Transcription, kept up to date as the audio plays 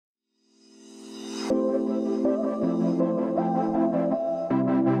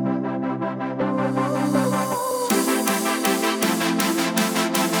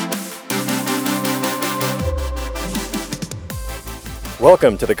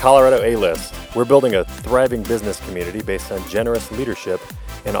Welcome to the Colorado A-List. We're building a thriving business community based on generous leadership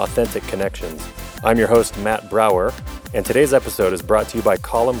and authentic connections. I'm your host, Matt Brower, and today's episode is brought to you by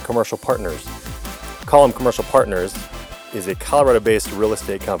Column Commercial Partners. Column Commercial Partners is a Colorado-based real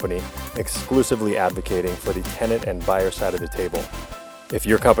estate company exclusively advocating for the tenant and buyer side of the table. If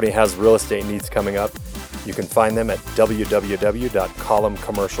your company has real estate needs coming up, you can find them at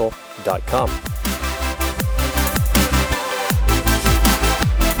www.columncommercial.com.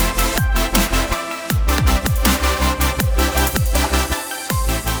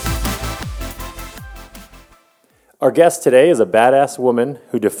 Our guest today is a badass woman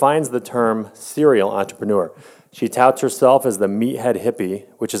who defines the term serial entrepreneur. She touts herself as the meathead hippie,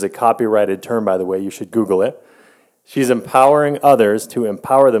 which is a copyrighted term, by the way. You should Google it. She's empowering others to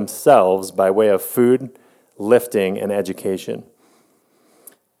empower themselves by way of food, lifting, and education.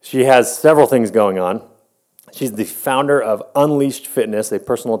 She has several things going on. She's the founder of Unleashed Fitness, a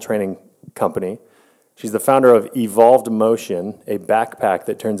personal training company. She's the founder of Evolved Motion, a backpack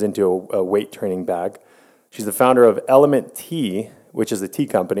that turns into a weight training bag. She's the founder of Element Tea, which is a tea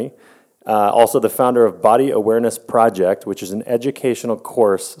company. Also the founder of Body Awareness Project, which is an educational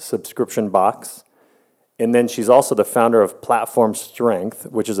course subscription box. And then she's also the founder of Platform Strength,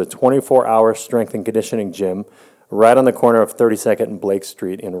 which is a 24-hour strength and conditioning gym right on the corner of 32nd and Blake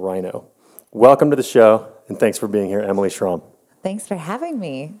Street in Rhino. Welcome to the show, and thanks for being here, Emily Schramm. Thanks for having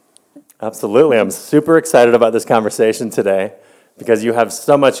me. Absolutely. I'm super excited about this conversation today because you have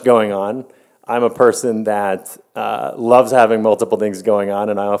so much going on. I'm a person that loves having multiple things going on,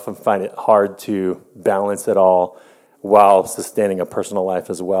 and I often find it hard to balance it all while sustaining a personal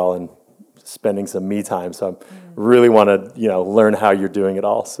life as well and spending some me time. So I really want to, learn how you're doing it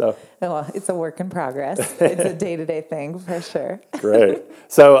all. So, well, it's a work in progress. It's a day-to-day thing for sure. Great.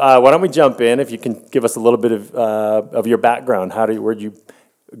 So why don't we jump in? If you can give us a little bit of your background. Where'd you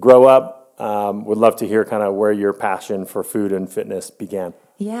grow up? Would love to hear kind of where your passion for food and fitness began.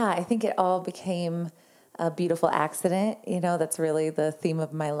 Yeah, I think it all became a beautiful accident. That's really the theme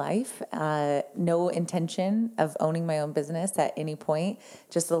of my life. No intention of owning my own business at any point.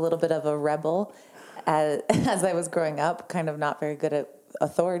 Just a little bit of a rebel as I was growing up, kind of not very good at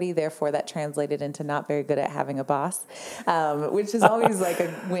authority. Therefore, that translated into not very good at having a boss, which is always like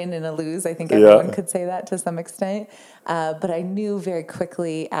a win and a lose. I think everyone could say that to some extent. But I knew very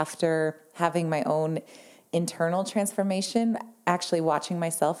quickly after having my own internal transformation, actually watching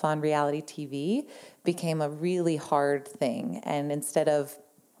myself on reality TV became a really hard thing. And instead of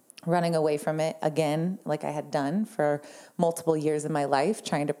running away from it again, like I had done for multiple years in my life,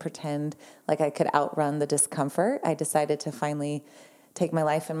 trying to pretend like I could outrun the discomfort, I decided to finally take my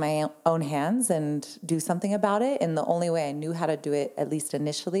life in my own hands and do something about it. And the only way I knew how to do it, at least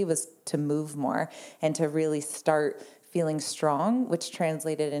initially, was to move more and to really start feeling strong, which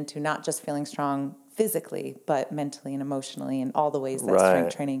translated into not just feeling strong physically, but mentally and emotionally, and all the ways that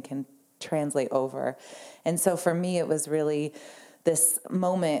strength training can translate over. And so for me, it was really this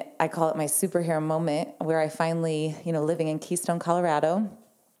moment, I call it my superhero moment, where I finally, living in Keystone, Colorado,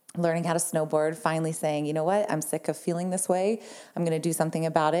 learning how to snowboard, finally saying, you know what, I'm sick of feeling this way. I'm going to do something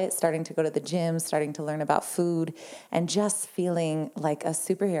about it. Starting to go to the gym, starting to learn about food, and just feeling like a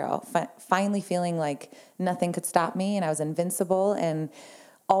superhero. Finally feeling like nothing could stop me and I was invincible, and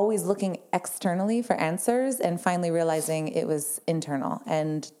always looking externally for answers, and finally realizing it was internal.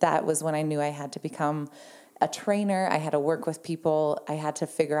 And that was when I knew I had to become a trainer. I had to work with people. I had to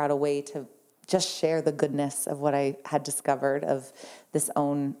figure out a way to just share the goodness of what I had discovered of this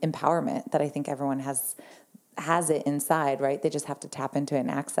own empowerment that I think everyone has it inside, right? They just have to tap into it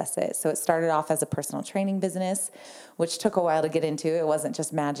and access it. So it started off as a personal training business, which took a while to get into. It wasn't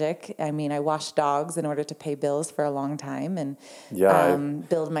just magic. I mean, I washed dogs in order to pay bills for a long time and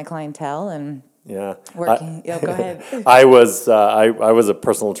build my clientele and working. Go ahead. I was a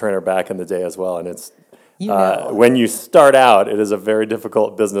personal trainer back in the day as well, and it's when you start out, it is a very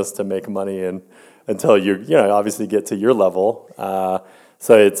difficult business to make money in until you obviously get to your level.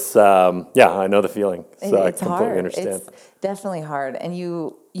 So it's, I know the feeling. So it's I completely hard. understand. It's definitely hard. And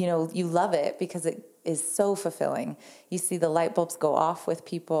you love it because it is so fulfilling. You see the light bulbs go off with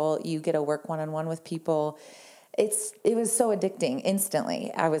people. You get to work one-on-one with people. It was so addicting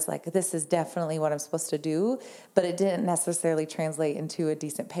instantly. I was like, this is definitely what I'm supposed to do, but it didn't necessarily translate into a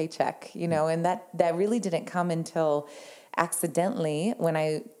decent paycheck, and that really didn't come until accidentally when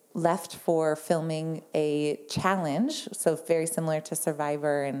I left for filming a challenge. So very similar to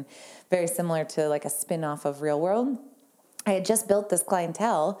Survivor and very similar to like a spin-off of Real World. I had just built this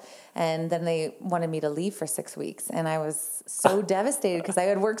clientele, and then they wanted me to leave for 6 weeks. And I was so devastated because I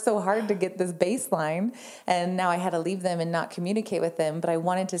had worked so hard to get this baseline, and now I had to leave them and not communicate with them. But I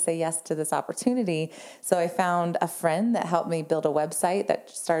wanted to say yes to this opportunity. So I found a friend that helped me build a website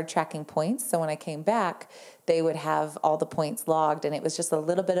that started tracking points. So when I came back, they would have all the points logged, and it was just a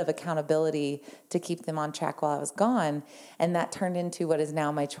little bit of accountability to keep them on track while I was gone. And that turned into what is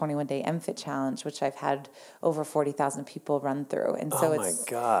now my 21-day MFit challenge, which I've had over 40,000 people run through. And so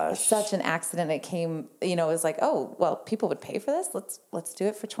it's such an accident. It came, it was like, oh, well, people would pay for this. Let's do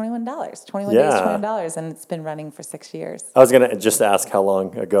it for $21. 21 days, $21, and it's been running for 6 years. I was going to just ask how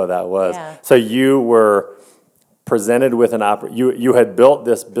long ago that was. Yeah. So you were presented with you had built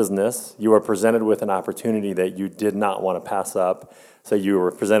this business. You were presented with an opportunity that you did not want to pass up. So you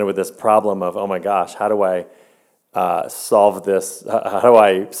were presented with this problem of, oh my gosh, how do I solve this? How do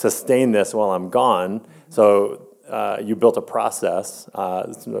I sustain this while I'm gone? So you built a process.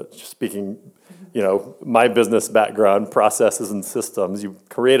 Speaking, my business background, processes and systems. You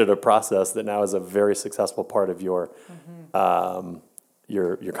created a process that now is a very successful part of your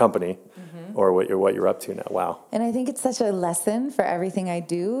company, or what you're up to now. Wow. And I think it's such a lesson for everything I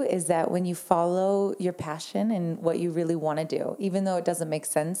do, is that when you follow your passion and what you really want to do, even though it doesn't make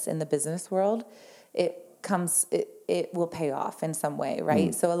sense in the business world, it will pay off in some way,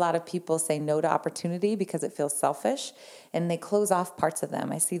 right? So a lot of people say no to opportunity because it feels selfish, and they close off parts of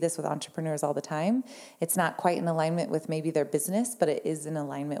them. I see this with entrepreneurs all the time. It's not quite in alignment with maybe their business, but it is in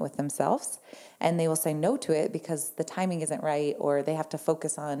alignment with themselves. And they will say no to it because the timing isn't right, or they have to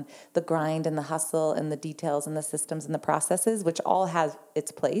focus on the grind and the hustle and the details and the systems and the processes, which all has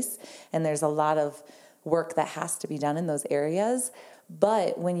its place. And there's a lot of work that has to be done in those areas.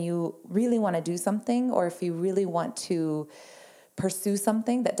 But when you really want to do something, or if you really want to pursue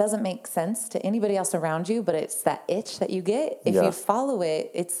something that doesn't make sense to anybody else around you, but it's that itch that you get, if you follow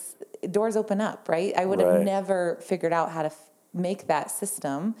it, doors open up, right? I would have never figured out how to make that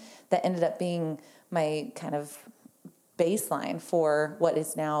system that ended up being my kind of baseline for what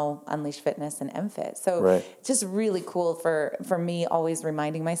is now Unleash Fitness and MFit. So it's just really cool for me, always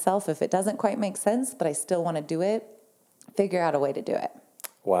reminding myself, if it doesn't quite make sense, but I still want to do it, figure out a way to do it.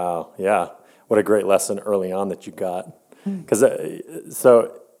 Wow. Yeah. What a great lesson early on that you got. Because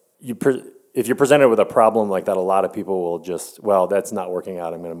if you're presented with a problem like that, a lot of people will just, well, that's not working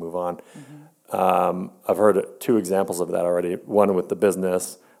out, I'm going to move on. I've heard 2 examples of that already. One with the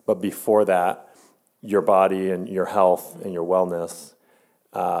business, but before that, your body and your health and your wellness,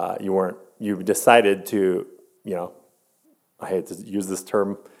 you decided to, I hate to use this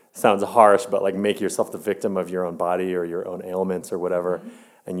term, sounds harsh, but like make yourself the victim of your own body or your own ailments or whatever.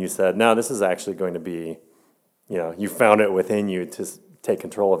 And you said, no, this is actually going to be, you found it within you to take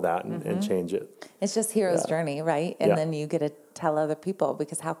control of that and change it. It's just hero's journey, right? And then you get to tell other people,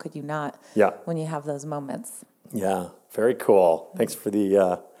 because how could you not when you have those moments? Yeah. Very cool. Thanks for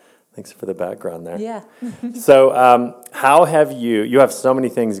the background there. Yeah. So how have you have so many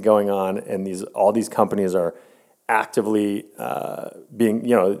things going on, and all these companies are actively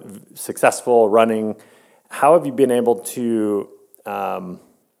being, successful, running. How have you been able to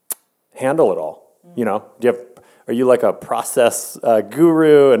handle it all? Are you like a process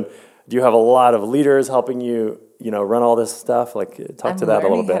guru, and do you have a lot of leaders helping you, run all this stuff? Like, talk to that a little bit. I'm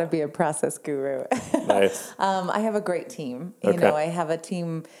learning how to be a process guru. Nice. I have a great team. I have a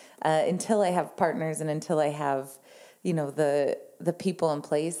team until I have partners and until I have, the people in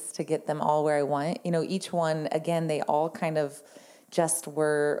place to get them all where I want. Each one, again, they all kind of just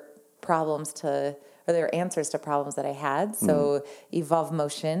were they're answers to problems that I had. So Evolve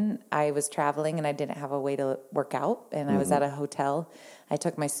Motion, I was traveling and I didn't have a way to work out, and I was at a hotel. I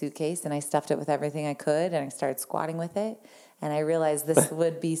took my suitcase and I stuffed it with everything I could, and I started squatting with it. And I realized this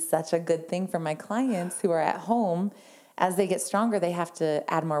would be such a good thing for my clients who are at home. As they get stronger, they have to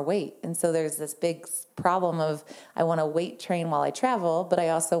add more weight. And so there's this big problem of, I want to weight train while I travel, but I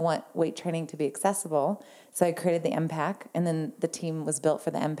also want weight training to be accessible. So I created the MPAC, and then the team was built for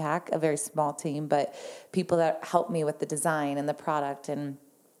the MPAC, a very small team, but people that helped me with the design and the product and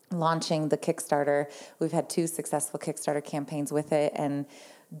launching the Kickstarter. We've had 2 successful Kickstarter campaigns with it, and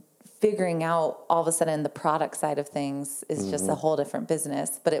figuring out all of a sudden the product side of things is just a whole different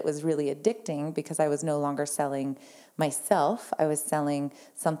business. But it was really addicting because I was no longer selling myself. I was selling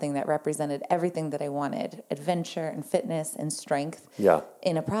something that represented everything that I wanted: adventure and fitness and strength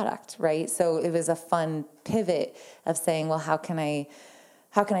in a product, right? So it was a fun pivot of saying, well, how can I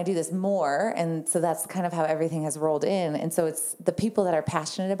how can I do this more? And so that's kind of how everything has rolled in. And so it's the people that are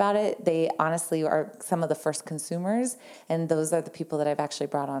passionate about it. They honestly are some of the first consumers. And those are the people that I've actually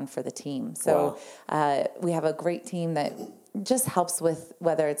brought on for the team. So we have a great team that just helps with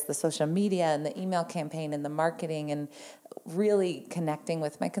whether it's the social media and the email campaign and the marketing and really connecting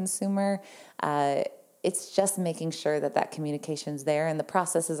with my consumer. It's just making sure that communication's there, and the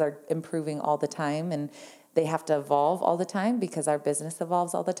processes are improving all the time, and they have to evolve all the time because our business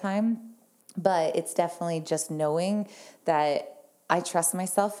evolves all the time. But it's definitely just knowing that I trust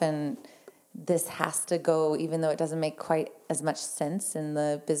myself, and this has to go, even though it doesn't make quite as much sense in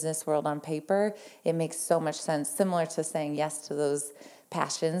the business world on paper, it makes so much sense, similar to saying yes to those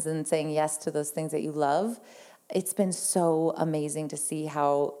passions and saying yes to those things that you love. It's been so amazing to see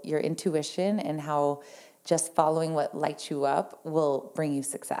how your intuition and how just following what lights you up will bring you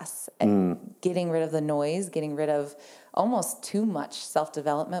success. And getting rid of the noise, getting rid of almost too much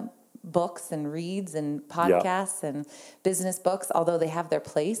self-development books and reads and podcasts and business books, although they have their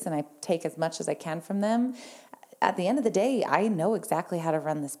place and I take as much as I can from them. At the end of the day, I know exactly how to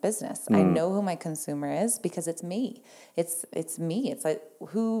run this business. I know who my consumer is because it's me. It's me. It's like,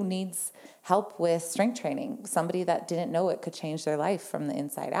 who needs help with strength training? Somebody that didn't know it could change their life from the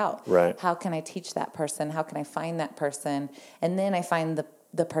inside out. Right. How can I teach that person? How can I find that person? And then I find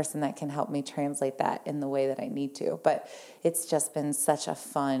the person that can help me translate that in the way that I need to. But it's just been such a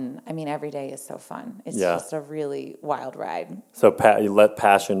fun, every day is so fun. It's just a really wild ride. So you let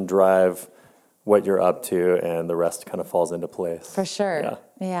passion drive what you're up to, and the rest kind of falls into place. For sure.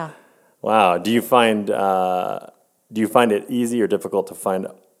 Yeah. Wow. Do you find it easy or difficult to find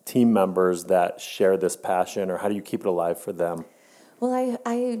team members that share this passion, or how do you keep it alive for them? Well,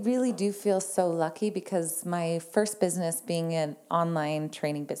 I really do feel so lucky because my first business being an online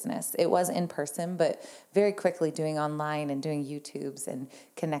training business, it was in person, but very quickly doing online and doing YouTubes and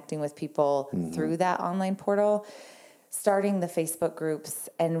connecting with people through that online portal, starting the Facebook groups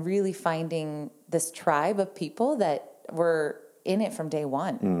and really finding this tribe of people that were in it from day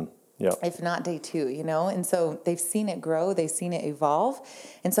one. If not day two, and so they've seen it grow, they've seen it evolve.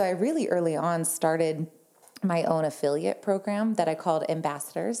 And so I really early on started my own affiliate program that I called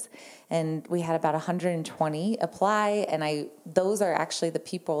Ambassadors. And we had about 120 apply. And those are actually the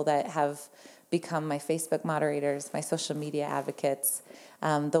people that have become my Facebook moderators, my social media advocates,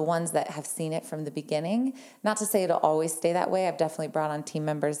 the ones that have seen it from the beginning. Not to say it'll always stay that way. I've definitely brought on team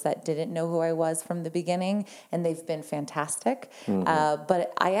members that didn't know who I was from the beginning, and they've been fantastic.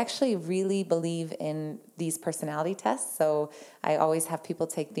 But I actually really believe in these personality tests. So I always have people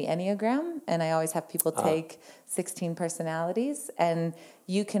take the Enneagram, and I always have people take 16 personalities. And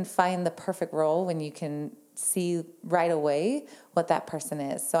you can find the perfect role when you can see right away what that person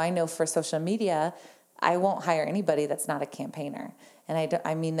is. So I know for social media, I won't hire anybody that's not a campaigner. And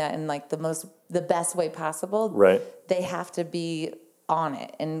I mean that in like the best way possible. Right. They have to be on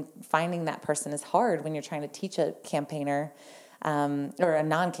it, and finding that person is hard when you're trying to teach a campaigner or a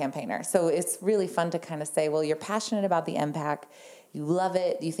non-campaigner. So it's really fun to kind of say, well, you're passionate about the MPAC, you love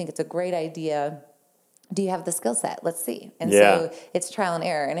it, you think it's a great idea. Do you have the skill set? Let's see. And so it's trial and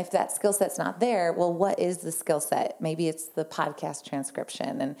error. And if that skill set's not there, well, what is the skill set? Maybe it's the podcast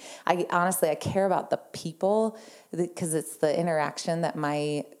transcription. And I care about the people because it's the interaction that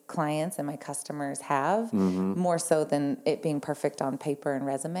my clients and my customers have more so than it being perfect on paper and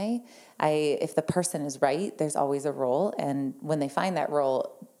resume. If the person is right, there's always a role. And when they find that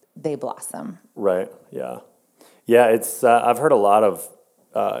role, they blossom. Right. Yeah. Yeah. It's, I've heard a lot of,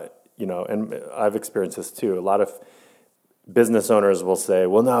 and I've experienced this too. A lot of business owners will say,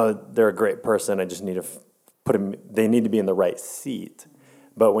 well, no, they're a great person. I just need to put them, they need to be in the right seat.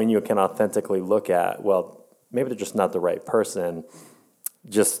 But when you can authentically look at, well, maybe they're just not the right person,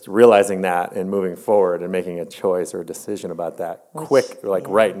 just realizing that and moving forward and making a choice or a decision about that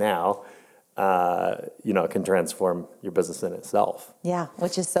right now, can transform your business in itself. Yeah,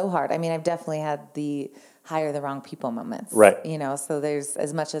 which is so hard. I've definitely had the hire the wrong people moments. Right. So there's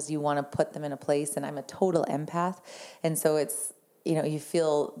as much as you want to put them in a place, and I'm a total empath. And so it's, you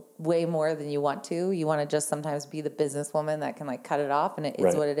feel way more than you want to. You want to just sometimes be the businesswoman that can cut it off, and it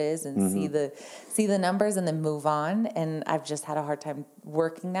is what it is, and see the numbers and then move on. And I've just had a hard time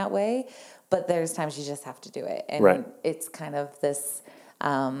working that way, but there's times you just have to do it. And it's kind of this,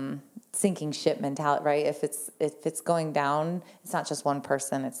 sinking ship mentality, right? If it's going down, it's not just one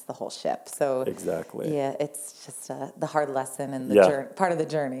person, it's the whole ship. So exactly. Yeah, it's just the hard lesson and the part of the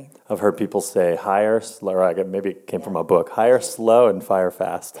journey. I've heard people say hire slow, or maybe it came from a book, hire slow and fire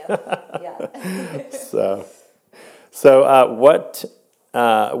fast. So what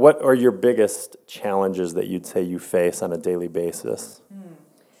are your biggest challenges that you'd say you face on a daily basis?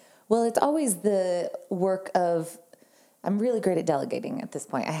 Well, it's always the work of, I'm really great at delegating at this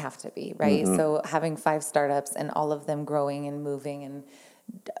point. I have to be, right? So having 5 startups and all of them growing and moving and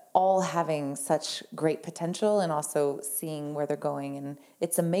all having such great potential and also seeing where they're going, and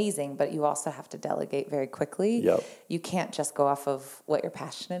it's amazing, but you also have to delegate very quickly. Yep. You can't just go off of what you're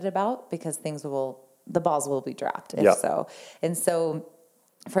passionate about, because the balls will be dropped if Yep. so. And so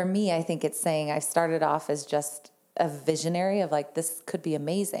for me, I think it's saying I started off as just a visionary of like, this could be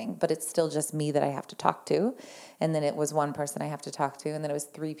amazing, but it's still just me that I have to talk to. And then it was one person I have to talk to. And then it was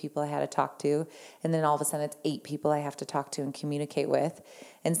 3 people I had to talk to. And then all of a sudden it's 8 people I have to talk to and communicate with.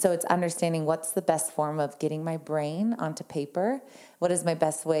 And so it's understanding what's the best form of getting my brain onto paper. What is my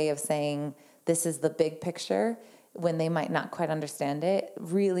best way of saying, this is the big picture, when they might not quite understand it,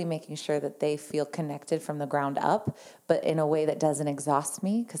 really making sure that they feel connected from the ground up, but in a way that doesn't exhaust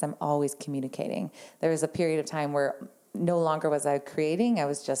me, because I'm always communicating. There was a period of time where no longer was I creating, I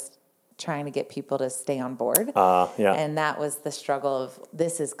was just trying to get people to stay on board. Yeah. And that was the struggle of,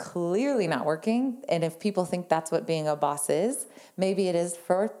 this is clearly not working. And if people think that's what being a boss is, maybe it is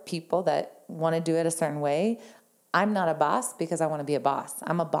for people that want to do it a certain way. I'm not a boss because I want to be a boss.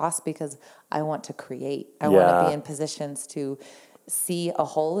 I'm a boss because I want to create. I want to be in positions to see a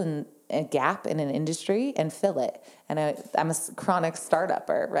hole in a gap in an industry and fill it. And I'm a chronic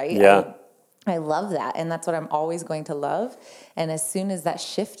startupper, right? Yeah. I love that. And that's what I'm always going to love. And as soon as that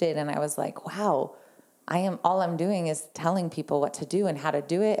shifted and I was like, wow, all I'm doing is telling people what to do and how to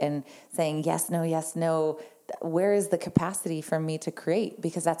do it and saying yes, no. Where is the capacity for me to create?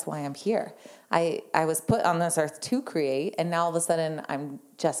 Because that's why I'm here. I was put on this earth to create, and now all of a sudden I'm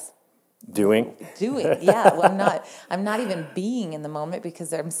just Doing. Yeah. Well, I'm not even being in the moment,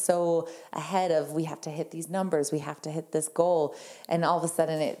 because I'm so ahead of, we have to hit these numbers, we have to hit this goal. And all of a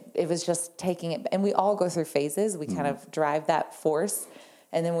sudden it was just taking it. And we all go through phases. We kind of drive that force.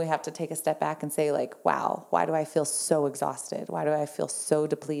 And then we have to take a step back and say, like, wow, why do I feel so exhausted? Why do I feel so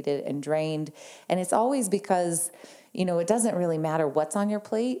depleted and drained? And it's always because, it doesn't really matter what's on your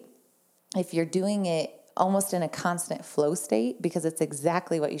plate. If you're doing it almost in a constant flow state, because it's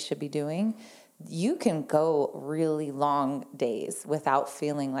exactly what you should be doing, you can go really long days without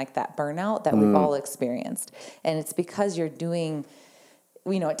feeling like that burnout that we've all experienced. And it's because you're doing,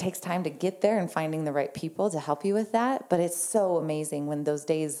 it takes time to get there and finding the right people to help you with that. But it's so amazing when those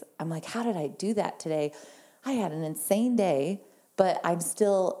days, I'm like, how did I do that today? I had an insane day, but I'm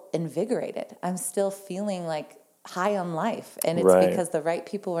still invigorated. I'm still feeling like high on life. And it's because the right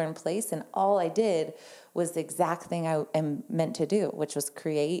people were in place, and all I did was the exact thing I am meant to do, which was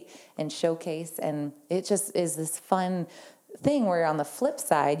create and showcase. And it just is this fun thing where on the flip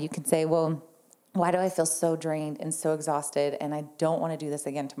side, you can say, well, why do I feel so drained and so exhausted and I don't want to do this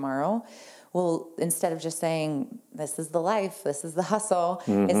again tomorrow? Well, instead of just saying, this is the life, this is the hustle,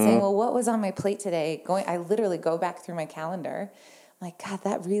 it's saying, well, what was on my plate today? I literally go back through my calendar. I'm like, God,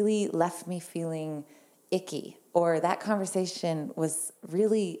 that really left me feeling icky, or that conversation was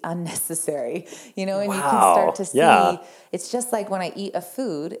really unnecessary, and you can start to see, it's just like when I eat a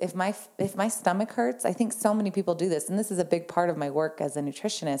food, if my stomach hurts, I think so many people do this, and this is a big part of my work as a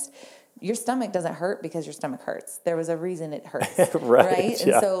nutritionist. Your stomach doesn't hurt because your stomach hurts. There was a reason it hurts, right?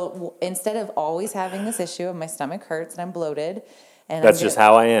 And so instead of always having this issue of my stomach hurts and I'm bloated, and that's just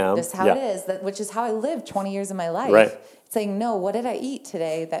how I am. Just how it is, which is how I lived 20 years of my life. Right. Saying, no, what did I eat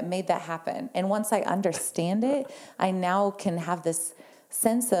today that made that happen? And once I understand it, I now can have this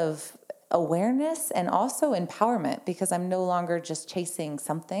sense of awareness and also empowerment, because I'm no longer just chasing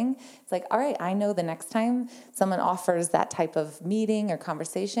something. It's like, all right, I know the next time someone offers that type of meeting or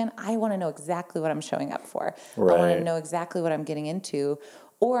conversation, I want to know exactly what I'm showing up for. Right. I want to know exactly what I'm getting into,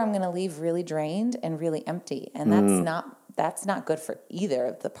 or I'm going to leave really drained and really empty. And that's not good for either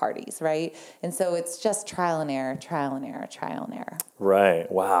of the parties, right? And so it's just trial and error.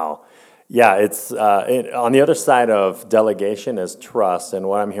 Right. Wow. Yeah, it's on the other side of delegation is trust, and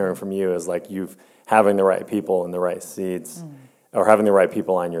what I'm hearing from you is like having the right people in the right seats, or having the right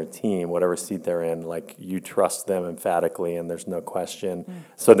people on your team, whatever seat they're in. Like you trust them emphatically, and there's no question,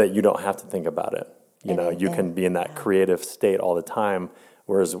 so that you don't have to think about it. You can be in that creative state all the time,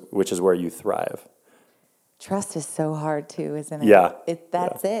 which is where you thrive. Trust is so hard too, isn't it? Yeah.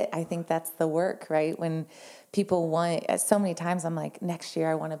 That's it. I think that's the work, right? When people want, so many times I'm like, next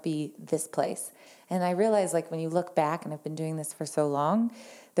year I want to be this place. And I realize, like, when you look back, and I've been doing this for so long,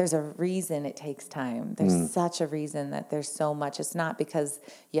 there's a reason it takes time. There's such a reason that there's so much. It's not because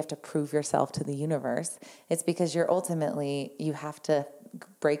you have to prove yourself to the universe. It's because you have to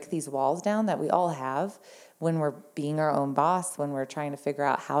break these walls down that we all have when we're being our own boss, when we're trying to figure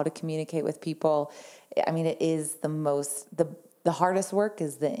out how to communicate with people. I mean, it is the the hardest work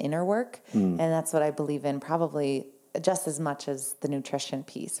is the inner work. And that's what I believe in probably just as much as the nutrition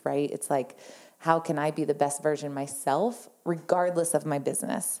piece, right? It's like, how can I be the best version myself, regardless of my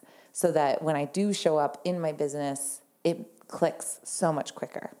business, so that when I do show up in my business, it clicks so much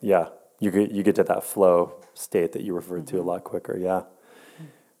quicker. Yeah. You get to that flow state that you referred to a lot quicker. Yeah.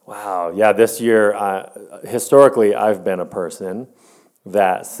 Wow. Yeah. This year, historically, I've been a person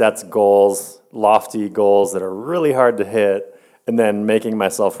that sets goals, lofty goals that are really hard to hit, and then making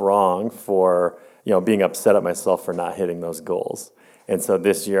myself wrong for, being upset at myself for not hitting those goals. And so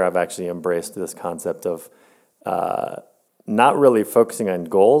this year I've actually embraced this concept of not really focusing on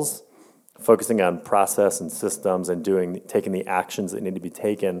goals, focusing on process and systems and taking the actions that need to be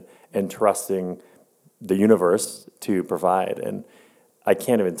taken and trusting the universe to provide. And I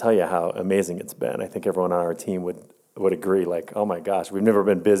can't even tell you how amazing it's been. I think everyone on our team would agree, like, oh my gosh, we've never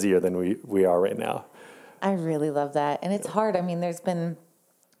been busier than we are right now. I really love that. And it's hard. I mean, there's been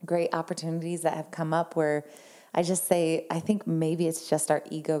great opportunities that have come up where I just say, I think maybe it's just our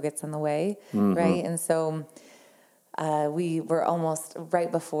ego gets in the way, right? And so we were almost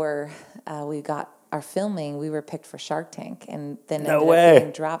right before we got our filming, we were picked for Shark Tank, and then ended up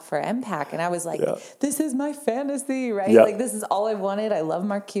being dropped for MPAC. And I was like, this is my fantasy, right? Like, this is all I wanted. I love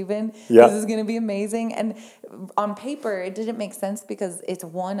Mark Cuban. This is going to be amazing. And on paper, it didn't make sense because it's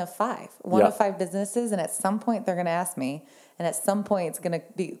one of five businesses. And at some point, they're going to ask me. And at some point, it's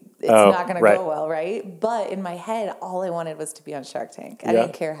not going to go well, right? But in my head, all I wanted was to be on Shark Tank. I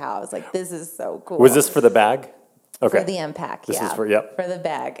didn't care how. I was like, this is so cool. Was this for the bag? Okay. For the MPAC, This is for the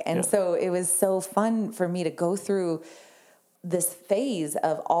bag. And so it was so fun for me to go through this phase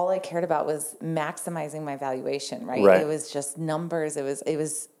of all I cared about was maximizing my valuation, right? It was just numbers. It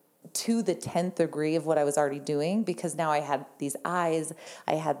was to the 10th degree of what I was already doing, because now I had these eyes,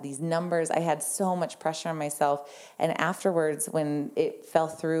 I had these numbers, I had so much pressure on myself. And afterwards, when it fell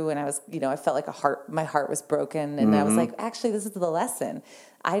through and I was, I felt like my heart was broken. And I was like, actually, this is the lesson.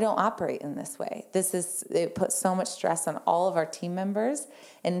 I don't operate in this way. It puts so much stress on all of our team members.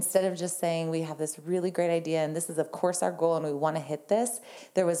 And instead of just saying, we have this really great idea and this is of course our goal and we want to hit this,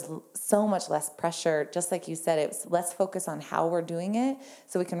 there was so much less pressure. Just like you said, it was let's focus on how we're doing it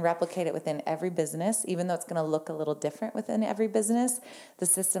so we can replicate it within every business, even though it's going to look a little different within every business. The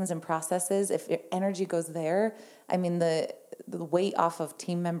systems and processes, if your energy goes there, I mean, the weight off of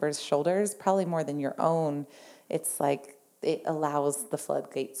team members' shoulders, probably more than your own. It's like, it allows the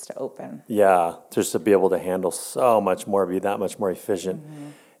floodgates to open. Yeah, just to be able to handle so much more, be that much more efficient.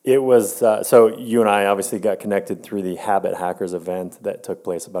 It was, so you and I obviously got connected through the Habit Hackers event that took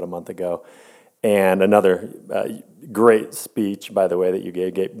place about a month ago. And another great speech, by the way, that you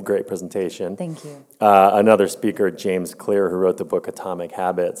gave great presentation. Thank you. Another speaker, James Clear, who wrote the book Atomic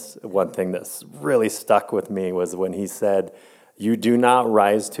Habits. One thing that's really stuck with me was when he said, you do not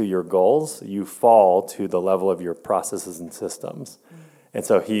rise to your goals, you fall to the level of your processes and systems. And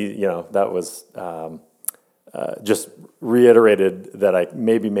so that was just reiterated that I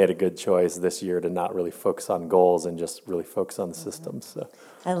maybe made a good choice this year to not really focus on goals and just really focus on the systems. So,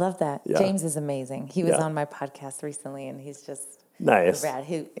 I love that. Yeah. James is amazing. He was on my podcast recently, and he's just nice. Rad.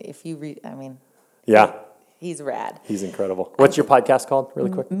 If you read, I mean, he's rad. He's incredible. What's your podcast called,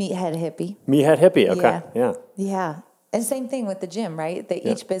 really quick? Meathead Hippie. Meathead Hippie. Okay. Yeah. And same thing with the gym, right?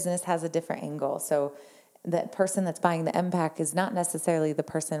 Each business has a different angle. So that person that's buying the MPAC is not necessarily the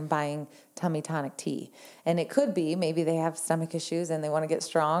person buying Tummy Tonic tea. And it could be, maybe they have stomach issues and they want to get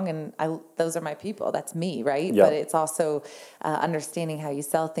strong, and those are my people. That's me, right? Yep. But it's also understanding how you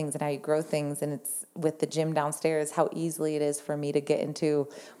sell things and how you grow things. And it's with the gym downstairs, how easily it is for me to get into,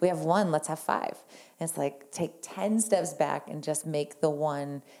 we have one, let's have five. And it's like, take 10 steps back and just make the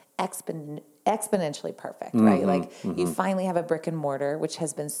one exponentially perfect, right? Like you finally have a brick and mortar, which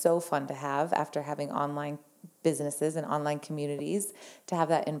has been so fun to have after having online businesses and online communities. To have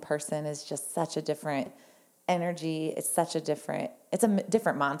that in person is just such a different energy. It's a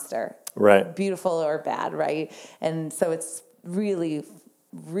different monster, right? Beautiful or bad, right? And so it's really,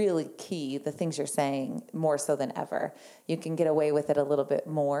 really key, the things you're saying, more so than ever. You can get away with it a little bit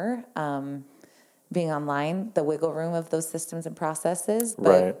more being online, the wiggle room of those systems and processes,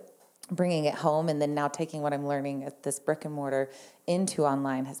 but bringing it home and then now taking what I'm learning at this brick and mortar into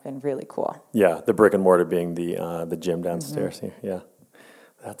online has been really cool. Yeah, the brick and mortar being the gym downstairs here. Yeah,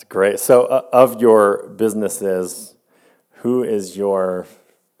 that's great. So of your businesses, who is your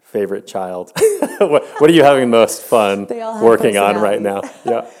favorite child? What are you having most fun working on right now?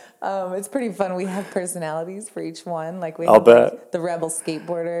 Yeah. It's pretty fun. We have personalities for each one. Like I'll bet. Like the rebel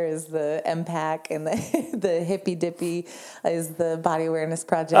skateboarder is the MPAC, and the hippy dippy is the body awareness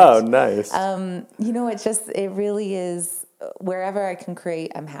project. Oh, nice. It really is wherever I can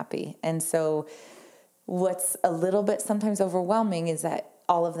create, I'm happy. And so what's a little bit sometimes overwhelming is that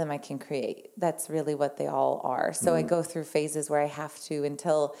all of them I can create. That's really what they all are. So I go through phases where I have to,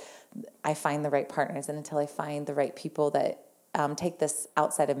 until I find the right partners and until I find the right people that take this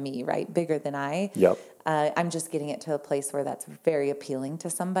outside of me, right? Bigger than I. Yep. I'm just getting it to a place where that's very appealing to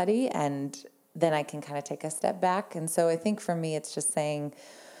somebody, and then I can kind of take a step back. And so I think for me, it's just saying,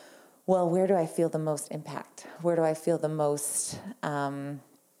 well, where do I feel the most impact? Where do I feel the most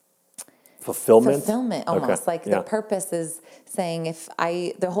fulfillment almost. Okay. Like the purpose is saying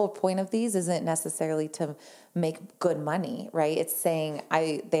the whole point of these isn't necessarily to make good money, right? It's saying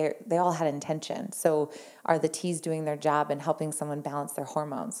they all had intention. So are the teas doing their job and helping someone balance their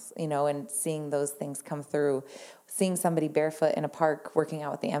hormones, and seeing those things come through, seeing somebody barefoot in a park working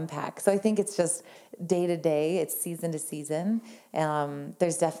out with the MPAC. So I think it's just day to day, it's season to season.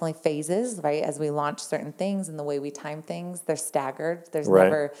 There's definitely phases, right? As we launch certain things and the way we time things, they're staggered. There's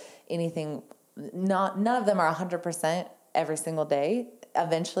never anything, none of them are 100% every single day.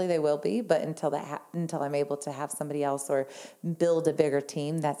 Eventually they will be, but until I'm able to have somebody else or build a bigger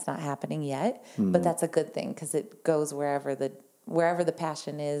team, that's not happening yet. But that's a good thing because it goes wherever the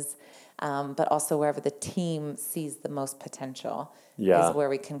passion is, but also wherever the team sees the most potential is where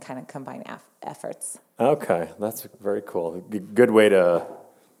we can kind of combine efforts. Okay, that's very cool. Good way to,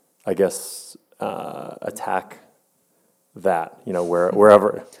 I guess, attack that.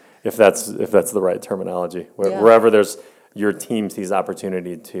 Wherever, if that's the right terminology, wherever there's your team sees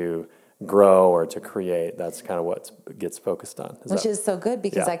opportunity to grow or to create, that's kind of what gets focused on. Which is so good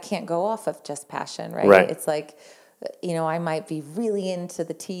because I can't go off of just passion, right? Right. It's like, I might be really into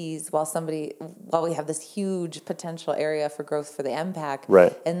the teas while we have this huge potential area for growth for the MPAC.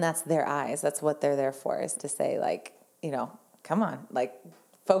 Right. And that's their eyes. That's what they're there for, is to say like, come on, like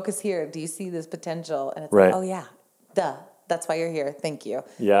focus here. Do you see this potential? And it's like, oh yeah, duh. That's why you're here. Thank you.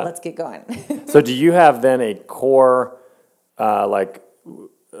 Yeah. Let's get going. So do you have then a core,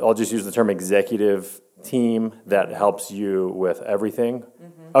 I'll just use the term executive team that helps you with everything? Mm-hmm.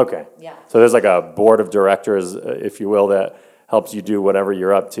 Okay. Yeah. So there's like a board of directors, if you will, that helps you do whatever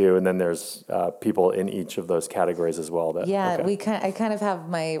you're up to, and then there's people in each of those categories as well. I kind of have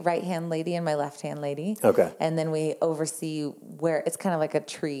my right-hand lady and my left-hand lady. Okay. And then we oversee where it's kind of like a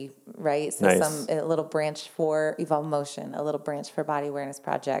tree, right? So Nice. a little branch for Evolve Motion, a little branch for Body Awareness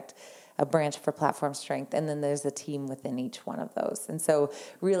Project, a branch for Platform Strength, and then there's a team within each one of those. And so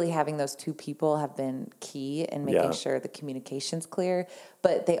really having those two people have been key in making sure the communication's clear,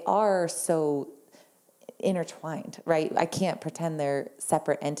 but they are so intertwined, right? I can't pretend they're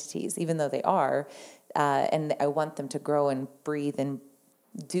separate entities, even though they are, and I want them to grow and breathe and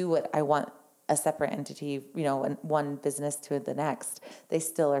do what I want a separate entity, and one business to the next. They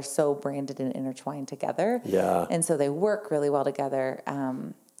still are so branded and intertwined together. Yeah. And so they work really well together,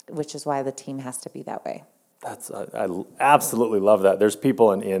 which is why the team has to be that way. I absolutely love that. There's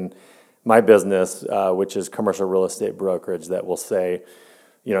people in my business, which is commercial real estate brokerage, that will say,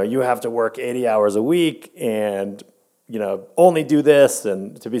 you have to work 80 hours a week and, only do this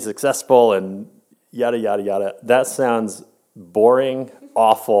and to be successful and yada, yada, yada. That sounds boring,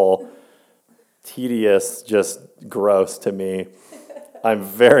 awful, tedious, just gross to me. I'm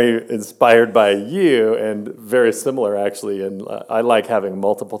very inspired by you and very similar, actually. And I like having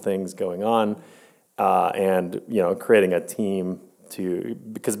multiple things going on and, creating a team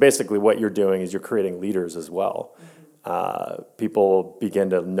because basically what you're doing is you're creating leaders as well. People begin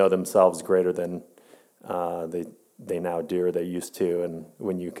to know themselves greater than they now do or they used to. And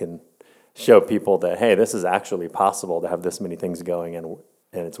when you can show people that, hey, this is actually possible to have this many things going and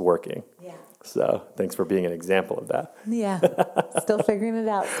it's working. Yeah. So thanks for being an example of that. Yeah. Still figuring it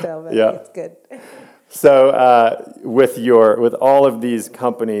out still, but it's good. So with all of these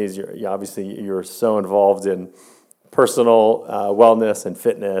companies, you're so involved in personal wellness and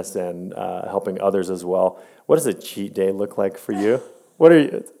fitness and helping others as well. What does a cheat day look like for you?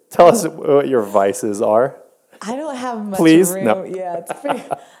 Tell us what your vices are. I don't have much Please? room. No. Yeah,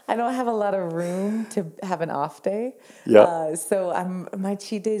 I don't have a lot of room to have an off day. Yeah. So my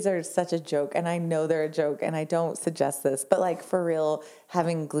cheat days are such a joke, and I know they're a joke, and I don't suggest this, but like for real,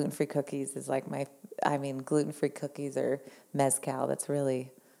 having gluten-free cookies is like gluten-free cookies or mezcal. That's really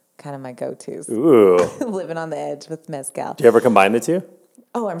kind of my go-tos. Ooh. Living on the edge with mezcal. Do you ever combine the two?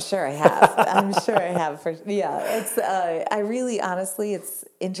 Oh, I'm sure I have. It's, I really, honestly, it's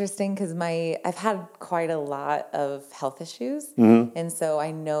interesting because I've had quite a lot of health issues. Mm-hmm. And so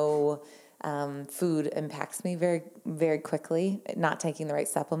I know food impacts me very, very quickly. Not taking the right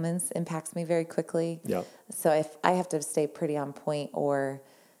supplements impacts me very quickly. Yeah. So if I have to stay pretty on point or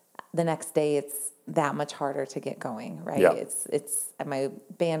the next day it's that much harder to get going, right? Yeah. It's my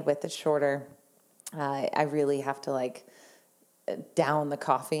bandwidth is shorter. I really have to like down the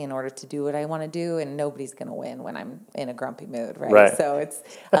coffee in order to do what I want to do, and nobody's going to win when I'm in a grumpy mood, right? Right. So it's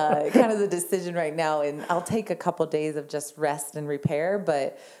kind of the decision right now, and I'll take a couple days of just rest and repair,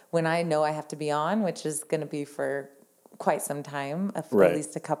 but when I know I have to be on, which is going to be for quite some time, Right. at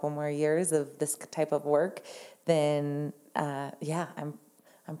least a couple more years of this type of work, then I'm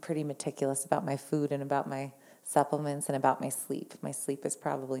pretty meticulous about my food and about my supplements and about my sleep. My sleep is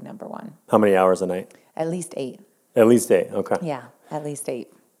probably number one. How many hours a night? At least 8. At least 8. Okay. Yeah, at least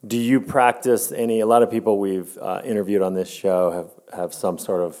 8. Do you practice any? A lot of people we've interviewed on this show have some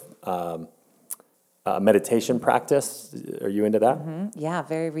sort of meditation practice. Are you into that? Yeah,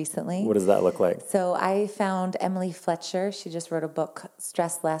 very recently. What does that look like? So I found Emily Fletcher. She just wrote a book,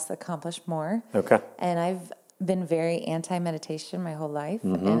 Stress Less, Accomplish More. Okay. And I've been very anti-meditation my whole life,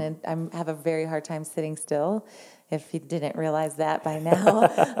 and I have a very hard time sitting still, if you didn't realize that by now.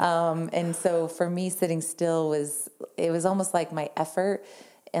 And so for me, sitting still was almost like my effort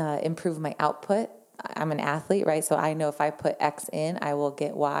improved my output. I'm an athlete, right? So I know if I put X in, I will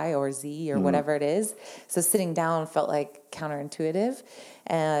get Y or Z or whatever it is. So sitting down felt like counterintuitive.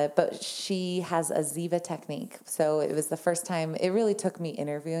 But she has a Ziva technique. So it was the first time, it really took me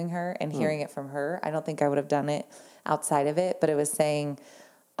interviewing her and hearing it from her. I don't think I would have done it outside of it, but it was saying,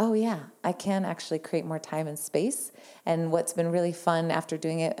 oh yeah, I can actually create more time and space. And what's been really fun after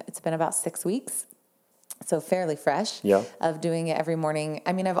doing it, it's been about 6 weeks. So fairly fresh of doing it every morning.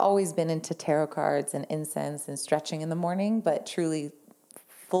 I mean, I've always been into tarot cards and incense and stretching in the morning, but truly,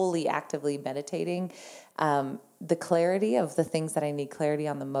 fully, actively meditating, the clarity of the things that I need clarity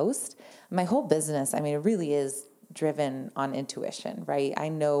on the most. My whole business, I mean, it really is driven on intuition, right? I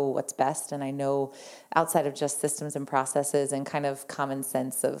know what's best, and I know outside of just systems and processes and kind of common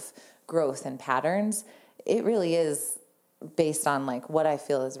sense of growth and patterns, it really is based on like what I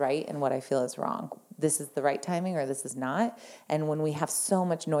feel is right and what I feel is wrong. This is the right timing or this is not. And when we have so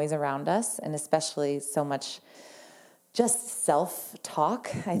much noise around us, and especially so much just self-talk,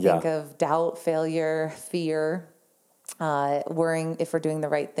 I think of doubt, failure, fear, worrying if we're doing the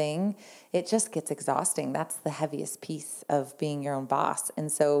right thing, it just gets exhausting. That's the heaviest piece of being your own boss.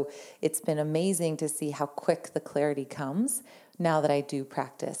 And so it's been amazing to see how quick the clarity comes now that I do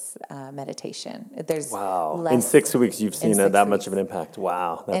practice meditation. There's less, in 6 weeks, you've seen that 6 much weeks. of an impact.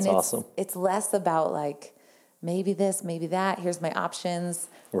 Wow, that's awesome. It's less about like, maybe this, maybe that. Here's my options.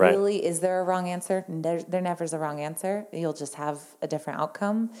 Right. Really, is there a wrong answer? There never is a wrong answer. You'll just have a different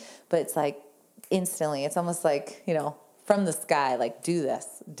outcome. But it's like instantly. It's almost like, from the sky, like do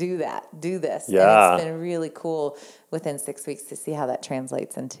this, do that, do this. Yeah. And it's been really cool within 6 weeks to see how that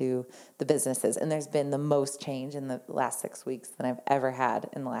translates into the businesses. And there's been the most change in the last 6 weeks than I've ever had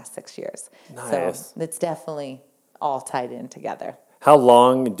in the last 6 years. Nice. So it's definitely all tied in together. How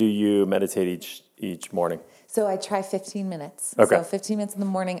long do you meditate each morning? So I try 15 minutes. Okay. So 15 minutes in the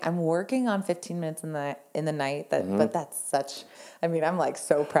morning. I'm working on 15 minutes in the night. But that's such. I mean, I'm like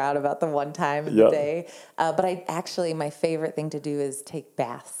so proud about the one time in the day. But my favorite thing to do is take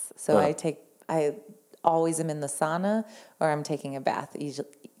baths. So I always am in the sauna or I'm taking a bath, usually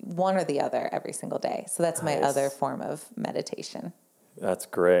one or the other every single day. So that's my other form of meditation. That's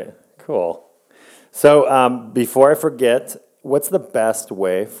great. Cool. So before I forget, what's the best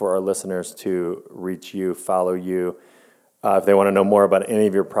way for our listeners to reach you, follow you, if they want to know more about any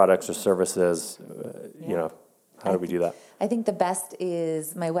of your products or services? How do we do that? I think the best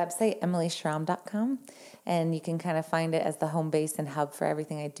is my website, emilyschramm.com, and you can kind of find it as the home base and hub for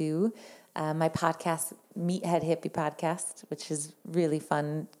everything I do. My podcast, Meathead Hippie Podcast, which is really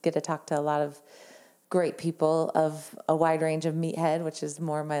fun. Get to talk to a lot of great people of a wide range of meathead, which is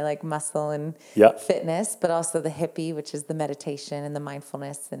more my like muscle and fitness, but also the hippie, which is the meditation and the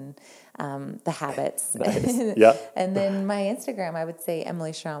mindfulness and the habits. Nice. Yeah. And then my Instagram, I would say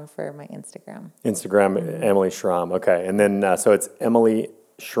Emily Schramm for my Instagram. Emily Schramm. Okay. And then, so it's Emily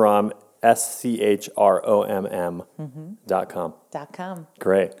Schramm, SCHROMM.com. .com.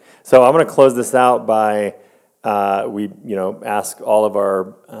 Great. So I'm going to close this out by, we ask all of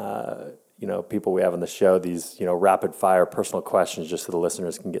our, people we have on the show these, rapid fire personal questions just so the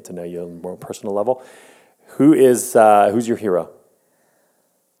listeners can get to know you on a more personal level. Who's your hero?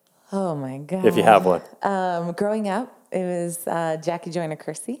 Oh my God. If you have one. Growing up, it was Jackie Joyner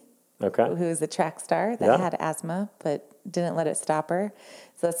Kersee. Okay. Who was a track star that had asthma, but didn't let it stop her.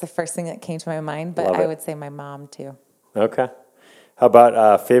 So that's the first thing that came to my mind. But I would say my mom too. Okay. How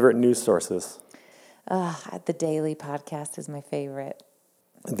about favorite news sources? The Daily podcast is my favorite.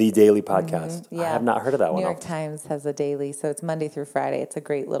 The Daily Podcast. Yeah. I have not heard of that New one. York Times has a daily, so it's Monday through Friday. It's a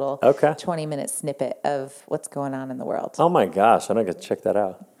great little Okay. 20-minute snippet of what's going on in the world. Oh my gosh, I'm going to check that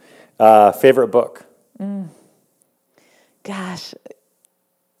out. Favorite book? Gosh,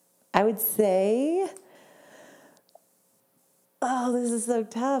 I would say, oh, this is so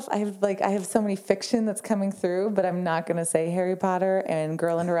tough. I have so many fiction that's coming through, but I'm not going to say Harry Potter and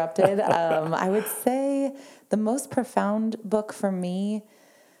Girl Interrupted. I would say the most profound book for me,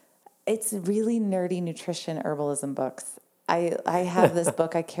 it's really nerdy nutrition herbalism books. I have this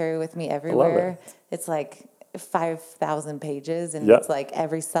book I carry with me everywhere. It's like 5,000 pages, and it's like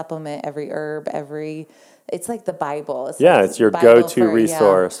every supplement, every herb, it's like the Bible. It's your Bible go-to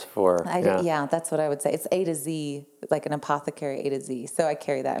resource for. Yeah, that's what I would say. It's A to Z, like an apothecary A to Z. So I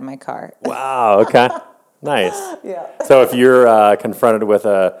carry that in my car. Wow. Okay. Nice. Yeah. So if you're confronted with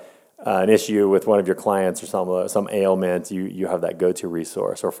an issue with one of your clients or some ailment, you have that go-to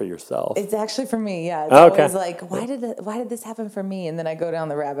resource, or for yourself. It's actually for me. Yeah. It's Okay. always like, why did this happen for me? And then I go down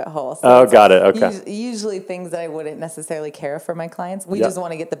the rabbit hole. So got it. Okay. Usually things that I wouldn't necessarily care for my clients. We just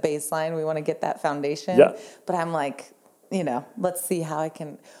want to get the baseline. We want to get that foundation. Yeah. But I'm like, let's see how I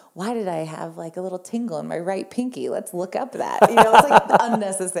can. Why did I have like a little tingle in my right pinky? Let's look up that. It's like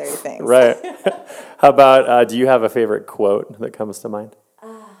unnecessary things. Right. How about, do you have a favorite quote that comes to mind?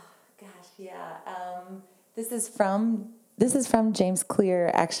 This is from James Clear.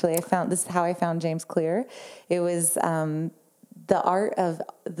 Actually, this is how I found James Clear. It was the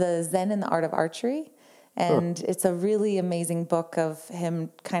Zen and the Art of Archery. And it's a really amazing book of him,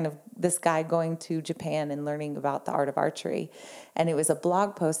 kind of this guy going to Japan and learning about the art of archery. And it was a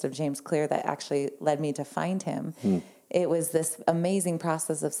blog post of James Clear that actually led me to find him. It was this amazing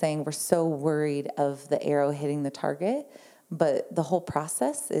process of saying we're so worried of the arrow hitting the target, but the whole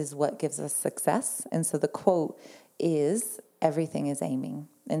process is what gives us success. And so the quote is, everything is aiming.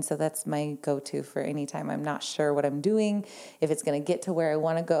 And so that's my go-to for any time I'm not sure what I'm doing, if it's going to get to where I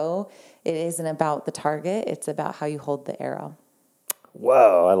want to go. It isn't about the target. It's about how you hold the arrow.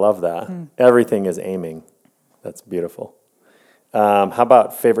 Whoa, I love that. Everything is aiming. That's beautiful. How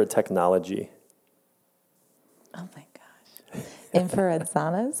about favorite technology? Oh my gosh. Infrared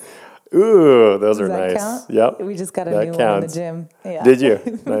saunas. Ooh, those Does are that nice. count? Yep. We just got a That new counts. one in the gym. Yeah. Did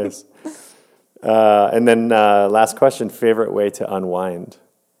you? Nice. And then last question, favorite way to unwind?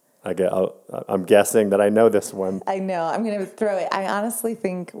 I'm guessing that I know this one. I know. I'm going to throw it. I honestly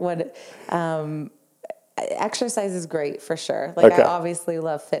think exercise is great for sure. Like I obviously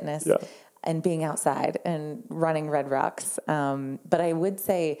love fitness and being outside and running Red Rocks. But I would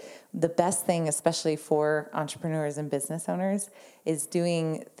say the best thing, especially for entrepreneurs and business owners, is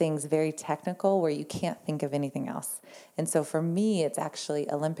doing things very technical where you can't think of anything else. And so for me, it's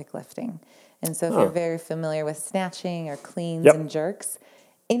actually Olympic lifting. And so if you're very familiar with snatching or cleans and jerks,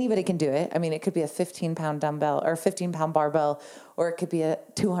 anybody can do it. I mean, it could be a 15-pound dumbbell or a 15-pound barbell, or it could be a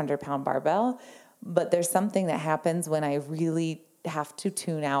 200-pound barbell. But there's something that happens when I really have to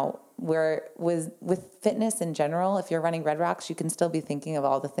tune out, where with fitness in general, if you're running Red Rocks, you can still be thinking of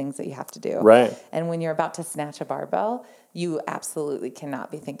all the things that you have to do. Right. And when you're about to snatch a barbell, you absolutely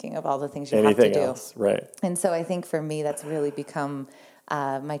cannot be thinking of all the things you Anything have to else. do. Right. And so I think for me, that's really become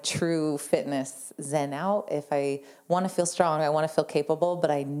my true fitness zen out. If I want to feel strong, I want to feel capable, but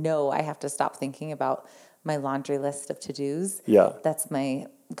I know I have to stop thinking about my laundry list of to-dos. Yeah. That's my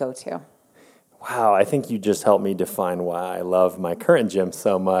go-to. Wow, I think you just helped me define why I love my current gym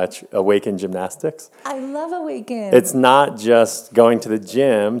so much, Awaken Gymnastics. I love Awaken. It's not just going to the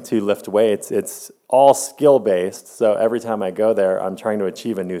gym to lift weights. It's all skill-based. So every time I go there, I'm trying to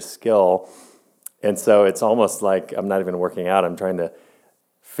achieve a new skill. And so it's almost like I'm not even working out. I'm trying to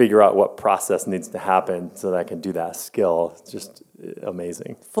figure out what process needs to happen so that I can do that skill. It's just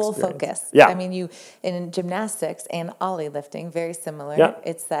amazing. Full experience. focus. Yeah. I mean, in gymnastics and ollie lifting, very similar. Yeah.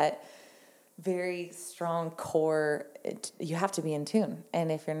 It's that very strong core. You have to be in tune.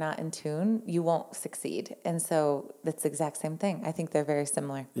 And if you're not in tune, you won't succeed. And so that's the exact same thing. I think they're very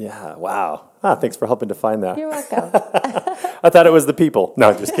similar. Yeah, wow. Thanks for helping define that. You're welcome. I thought it was the people.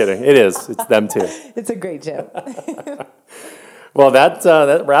 No, just kidding. It is. It's them too. It's a great gym. Well,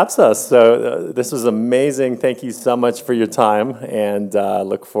 that wraps us. So this was amazing. Thank you so much for your time, and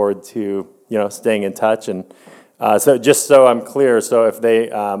look forward to staying in touch. And so just so I'm clear, so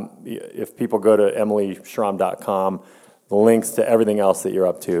if people go to emilyschramm.com, the links to everything else that you're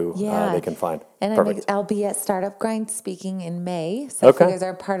up to, they can find. And Perfect. I'll be at Startup Grind speaking in May. So if you guys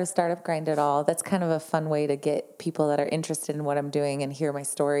are part of Startup Grind at all, that's kind of a fun way to get people that are interested in what I'm doing and hear my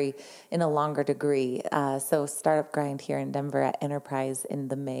story in a longer degree. So Startup Grind here in Denver at Enterprise in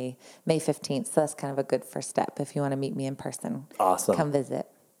the May 15th. So that's kind of a good first step if you want to meet me in person. Awesome. Come visit.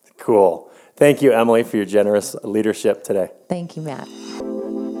 Cool. Thank you, Emily, for your generous leadership today. Thank you, Matt.